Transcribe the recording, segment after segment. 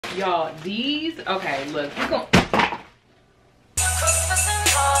Y'all, these, okay, look, you gon'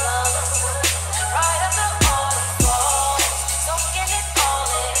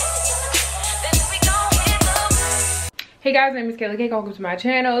 Hey guys, my name is Kaila, Kake. Welcome to my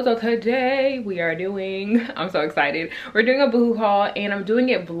channel. So today we are doing, I'm so excited, we're doing a Boohoo haul, and I'm doing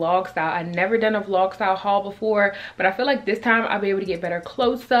it vlog style. I've never done a vlog style haul before, but I feel like this time I'll be able to get better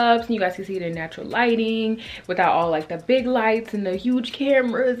close-ups and you guys can see it in natural lighting without all like the big lights and the huge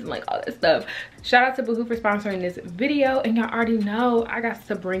cameras and like all that stuff. Shout out to Boohoo for sponsoring this video, and y'all already know I got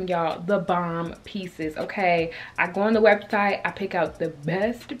to bring y'all the bomb pieces, okay? I go on the website, I pick out the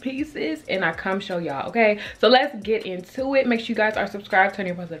best pieces, and I come show y'all, okay? So let's get into it. Make sure you guys are subscribed, turn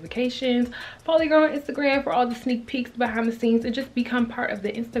your post notifications, follow your girl on Instagram for all the sneak peeks behind the scenes, and just become part of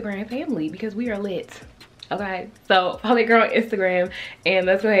the Instagram family because we are lit, okay? So follow your girl on Instagram, and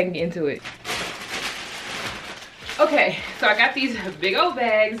let's go ahead and get into it. Okay, so I got these big old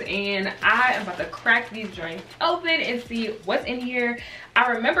bags and I am about to crack these joints open and see what's in here. I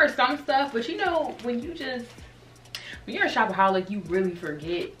remember some stuff, but you know, when you're a shopaholic, you really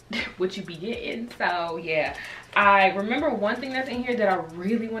forget what you be getting. So yeah, I remember one thing that's in here that I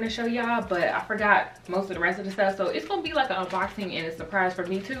really want to show y'all, but I forgot most of the rest of the stuff. So it's gonna be like an unboxing and a surprise for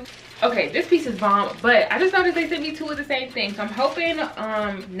me too. Okay, this piece is bomb, but I just noticed they sent me two of the same thing. So I'm hoping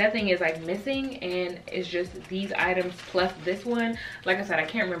nothing is like missing and it's just these items plus this one. Like I said, I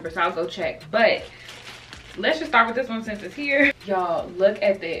can't remember, so I'll go check. But let's just start with this one since it's here. Y'all, look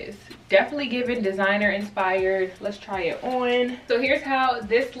at this. Definitely giving designer inspired. Let's try it on. So here's how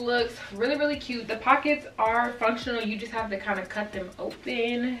this looks. Really, really cute. The pockets are functional. You just have to kind of cut them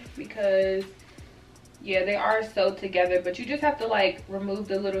open because yeah, they are sewed together, but you just have to like remove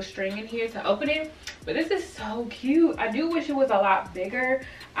the little string in here to open it. But this is so cute. I do wish it was a lot bigger.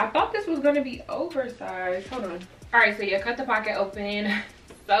 I thought this was going to be oversized. Hold on. All right, so yeah, cut the pocket open.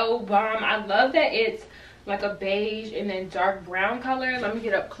 So bomb. I love that it's like a beige and then dark brown color. Let me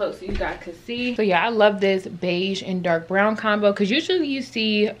get up close so you guys can see. So yeah, I love this beige and dark brown combo because usually you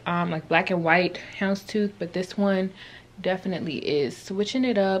see like black and white houndstooth, but this one definitely is switching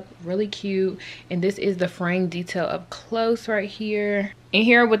it up. Really cute. And this is the fraying detail up close right here. And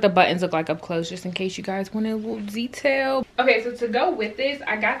here what the buttons look like up close, just in case you guys want a little detail. Okay, so to go with this,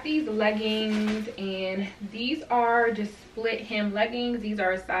 I got these leggings, and these are just split hem leggings. These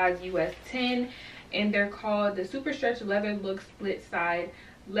are a size US 10. And they're called the Super Stretch Leather Look Split Side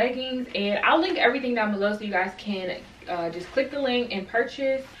Leggings. And I'll link everything down below so you guys can just click the link and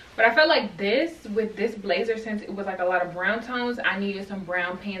purchase. But I felt like this, with this blazer, since it was like a lot of brown tones, I needed some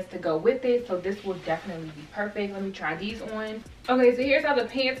brown pants to go with it. So this will definitely be perfect. Let me try these on. Okay, so here's how the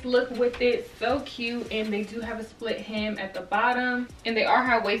pants look with it. So cute. And they do have a split hem at the bottom. And they are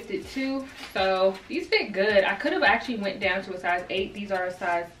high-waisted too. So these fit good. I could have actually went down to a size 8. These are a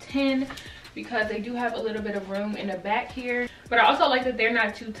size 10. Because they do have a little bit of room in the back here, but I also like that they're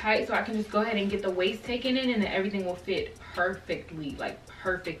not too tight, so I can just go ahead and get the waist taken in and then everything will fit perfectly, like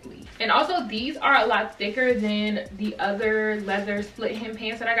perfectly. And also these are a lot thicker than the other leather split hem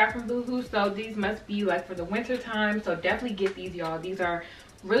pants that I got from Boohoo, so these must be like for the winter time. So definitely get these, y'all. These are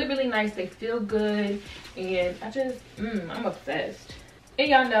really, really nice. They feel good, and I just I'm obsessed. And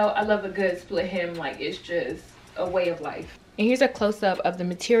y'all know I love a good split hem. Like, it's just a way of life. And here's a close-up of the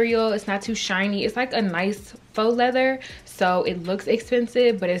material. It's not too shiny. It's like a nice faux leather, so it looks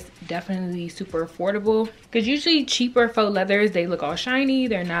expensive, but it's definitely super affordable. Because usually cheaper faux leathers, they look all shiny.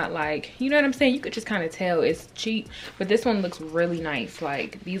 They're not like, you know what I'm saying? You could just kind of tell it's cheap, but this one looks really nice.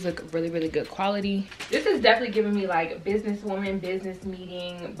 Like, these look really, really good quality. This is definitely giving me like businesswoman, business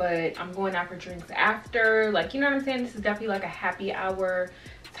meeting, but I'm going out for drinks after. Like, you know what I'm saying? This is definitely like a happy hour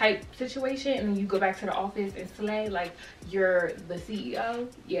type situation, and then you go back to the office and slay like you're the CEO.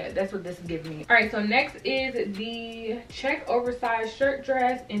 Yeah, that's what this is giving me. All right, so next is the check oversized shirt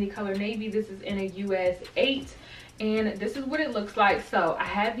dress in the color navy. This is in a US 8, and this is what it looks like. So I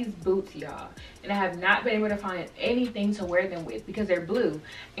have these boots, y'all, and I have not been able to find anything to wear them with because they're blue,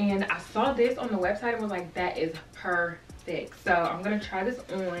 and I saw this on the website and was like, that is perfect. So I'm gonna try this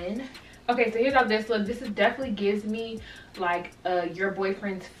on. Okay, so here's how this looks. This is definitely gives me like your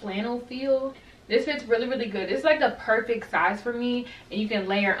boyfriend's flannel feel. This fits really, really good. It's like the perfect size for me, and you can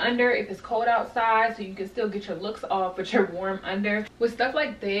layer under if it's cold outside, so you can still get your looks off but you're warm under. With stuff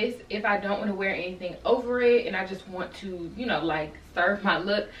like this, if I don't want to wear anything over it and I just want to, you know, like serve my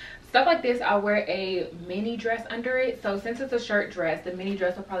look, stuff like this, I'll wear a mini dress under it. So since it's a shirt dress, the mini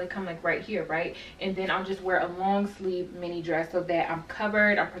dress will probably come like right here, right? And then I'll just wear a long sleeve mini dress so that I'm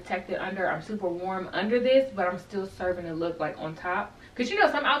covered, I'm protected under, I'm super warm under this, but I'm still serving a look like on top. Because you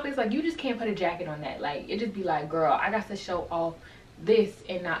know, some outfits, like, you just can't put a jacket on that. Like, it just be like, girl, I got to show off this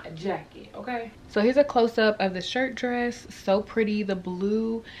and not a jacket, okay? So here's a close-up of the shirt dress. So pretty. The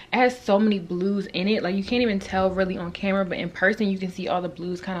blue, it has so many blues in it, like you can't even tell really on camera, but in person you can see all the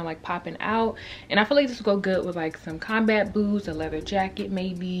blues kind of like popping out. And I feel like this will go good with like some combat boots, a leather jacket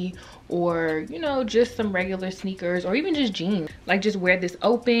maybe, or you know, just some regular sneakers, or even just jeans. Like just wear this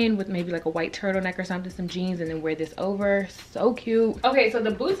open with maybe like a white turtleneck or something, some jeans, and then wear this over. So cute. Okay, so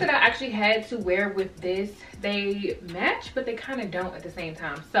the boots that I actually had to wear with this, they match but they kind of don't at the same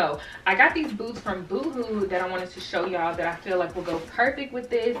time. So I got these boots from Boohoo that I wanted to show y'all that I feel like will go perfect with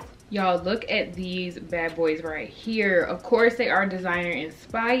this. Y'all, look at these bad boys right here. Of course they are designer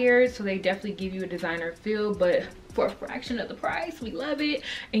inspired, so they definitely give you a designer feel, but for a fraction of the price. We love it.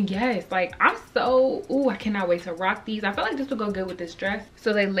 And yes, like I'm so, ooh, I cannot wait to rock these. I feel like this will go good with this dress.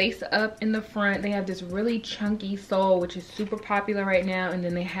 So they lace up in the front. They have this really chunky sole, which is super popular right now, and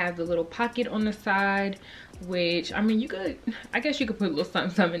then they have the little pocket on the side, which I mean, you could, I guess you could put a little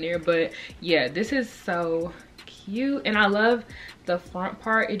something in there, but yeah, this is so cute. And I love the front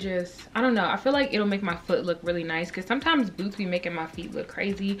part. It just, I don't know, I feel like it'll make my foot look really nice, because sometimes boots be making my feet look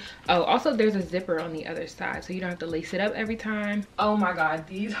crazy. Oh, also there's a zipper on the other side, so you don't have to lace it up every time. Oh my god,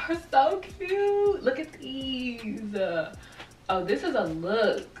 these are so cute. Look at these. Oh, this is a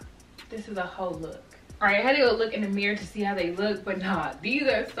look. This is a whole look. All right, I had to go look in the mirror to see how they look, but nah, these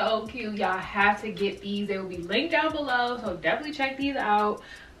are so cute. Y'all have to get these. They will be linked down below, so definitely check these out.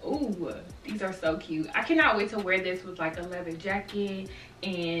 Ooh, these are so cute. I cannot wait to wear this with like a leather jacket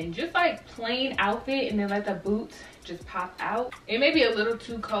and just like plain outfit, and then let the boots just pop out. It may be a little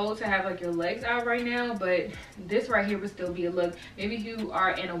too cold to have like your legs out right now, but this right here would still be a look. Maybe if you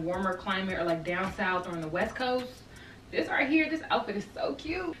are in a warmer climate or like down south or on the west coast, this right here, this outfit is so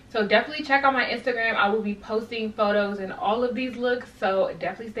cute. So definitely check out my Instagram. I will be posting photos and all of these looks, so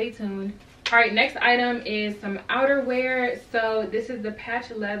definitely stay tuned. All right, next item is some outerwear. So this is the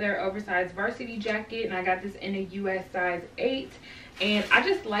patch leather oversized varsity jacket, and I got this in a US size 8, and I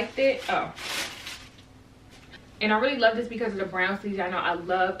just liked it. Oh, and I really love this because of the brown sleeves. I know I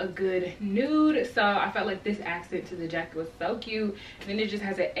love a good nude, so I felt like this accent to the jacket was so cute. And then it just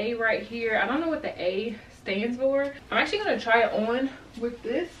has an A right here. I don't know what the A stands for. I'm actually gonna try it on with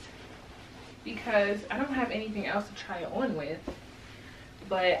this because I don't have anything else to try it on with.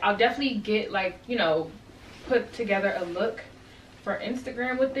 But I'll definitely get, like, you know, put together a look for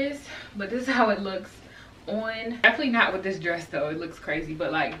Instagram with this. But this is how it looks on. Definitely not with this dress though, it looks crazy,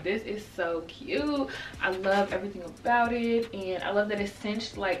 but like this is so cute. I love everything about it, and I love that it's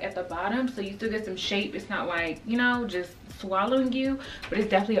cinched like at the bottom, so you still get some shape. It's not like, you know, just swallowing you, but it's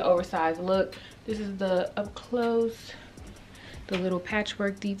definitely an oversized look. This is the up close, the little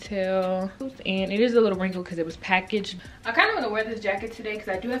patchwork detail, and it is a little wrinkled because it was packaged. I kind of want to wear this jacket today because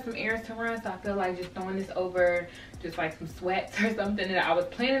I do have some errands to run, so I feel like just throwing this over just like some sweats or something that I was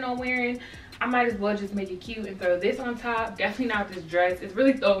planning on wearing, I might as well just make it cute and throw this on top. Definitely not this dress. It's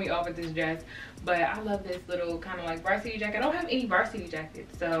really throwing me off with this dress, but I love this little kind of like varsity jacket. I don't have any varsity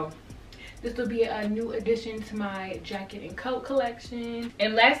jackets, so this will be a new addition to my jacket and coat collection.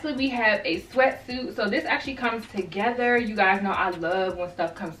 And lastly, we have a sweatsuit. So this actually comes together. You guys know I love when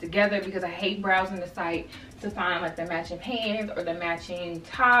stuff comes together because I hate browsing the site to find like the matching pants or the matching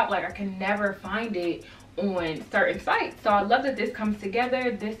top. Like I can never find it on certain sites, so I love that this comes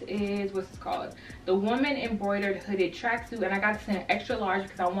together. This is, what's it called, the woman embroidered hooded tracksuit, and I got this in an extra large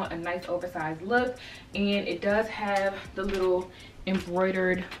because I want a nice oversized look. And it does have the little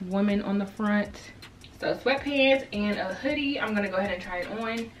embroidered woman on the front. So sweatpants and a hoodie. I'm gonna go ahead and try it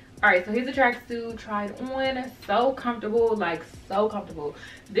on. All right, so here's the tracksuit, tried on. So comfortable, like so comfortable.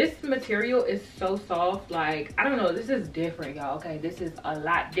 This material is so soft, like I don't know, this is different, y'all. Okay, this is a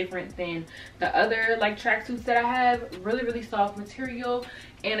lot different than the other like tracksuits that I have. Really, really soft material.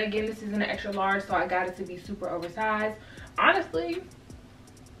 And again, this is an extra large, so I got it to be super oversized. Honestly,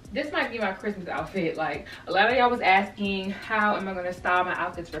 this might be my Christmas outfit. Like a lot of y'all was asking, how am I gonna style my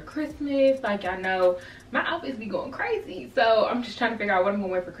outfits for Christmas? Like y'all know my outfits be going crazy, so I'm just trying to figure out what I'm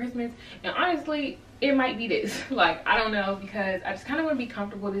gonna wear for Christmas. And honestly, it might be this. Like I don't know, because I just kind of want to be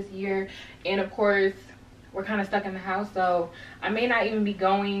comfortable this year. And of course we're kind of stuck in the house, so I may not even be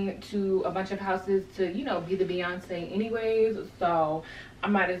going to a bunch of houses to, you know, be the Beyonce anyways, so I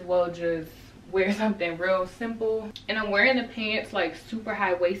might as well just wear something real simple. And I'm wearing the pants like super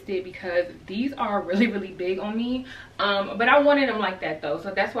high-waisted because these are really, really big on me, but I wanted them like that though,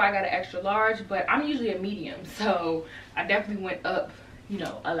 so that's why I got an extra large. But I'm usually a medium, so I definitely went up, you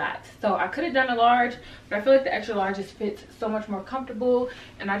know, a lot. So I could have done a large, but I feel like the extra large just fits so much more comfortable,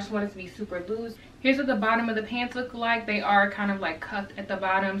 and I just want it to be super loose. Here's what the bottom of the pants look like. They are kind of like cuffed at the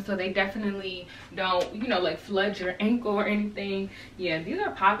bottom, so they definitely don't, you know, like flood your ankle or anything. Yeah, these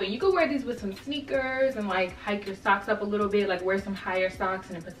are popping. You could wear these with some sneakers and like hike your socks up a little bit, like wear some higher socks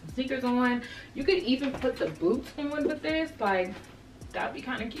and then put some sneakers on. You could even put the boots on with this, like that'd be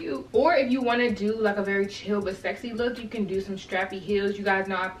kind of cute. Or if you want to do like a very chill but sexy look, you can do some strappy heels. You guys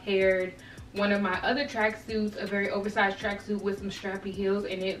know I paired one of my other tracksuits, a very oversized tracksuit, with some strappy heels,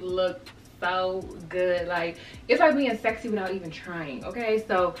 and it looked so good. Like, it's like being sexy without even trying. Okay,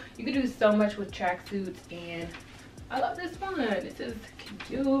 so you can do so much with tracksuits, and I love this one. This is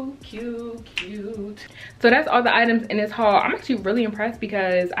cute. So that's all the items in this haul. I'm actually really impressed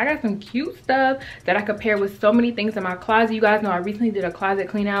because I got some cute stuff that I could pair with so many things in my closet. You guys know I recently did a closet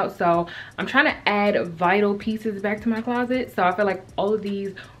clean out, so I'm trying to add vital pieces back to my closet. So I feel like all of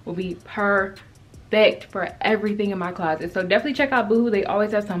these will be perfect for everything in my closet. So definitely check out Boohoo. They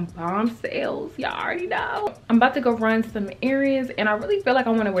always have some bomb sales, y'all already know. I'm about to go run some errands, and I really feel like I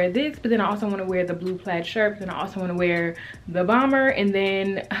want to wear this, but then I also want to wear the blue plaid shirt, and I also want to wear the bomber, and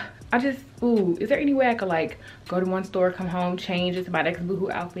then I just, ooh, is there any way I could like go to one store, come home, change into my next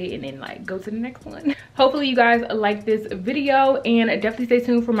Boohoo outfit, and then like go to the next one? Hopefully you guys like this video, and definitely stay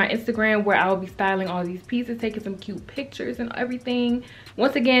tuned for my Instagram where I will be styling all these pieces, taking some cute pictures and everything.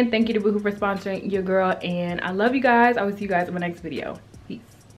 Once again, thank you to Boohoo for sponsoring your girl, and I love you guys. I will see you guys in my next video.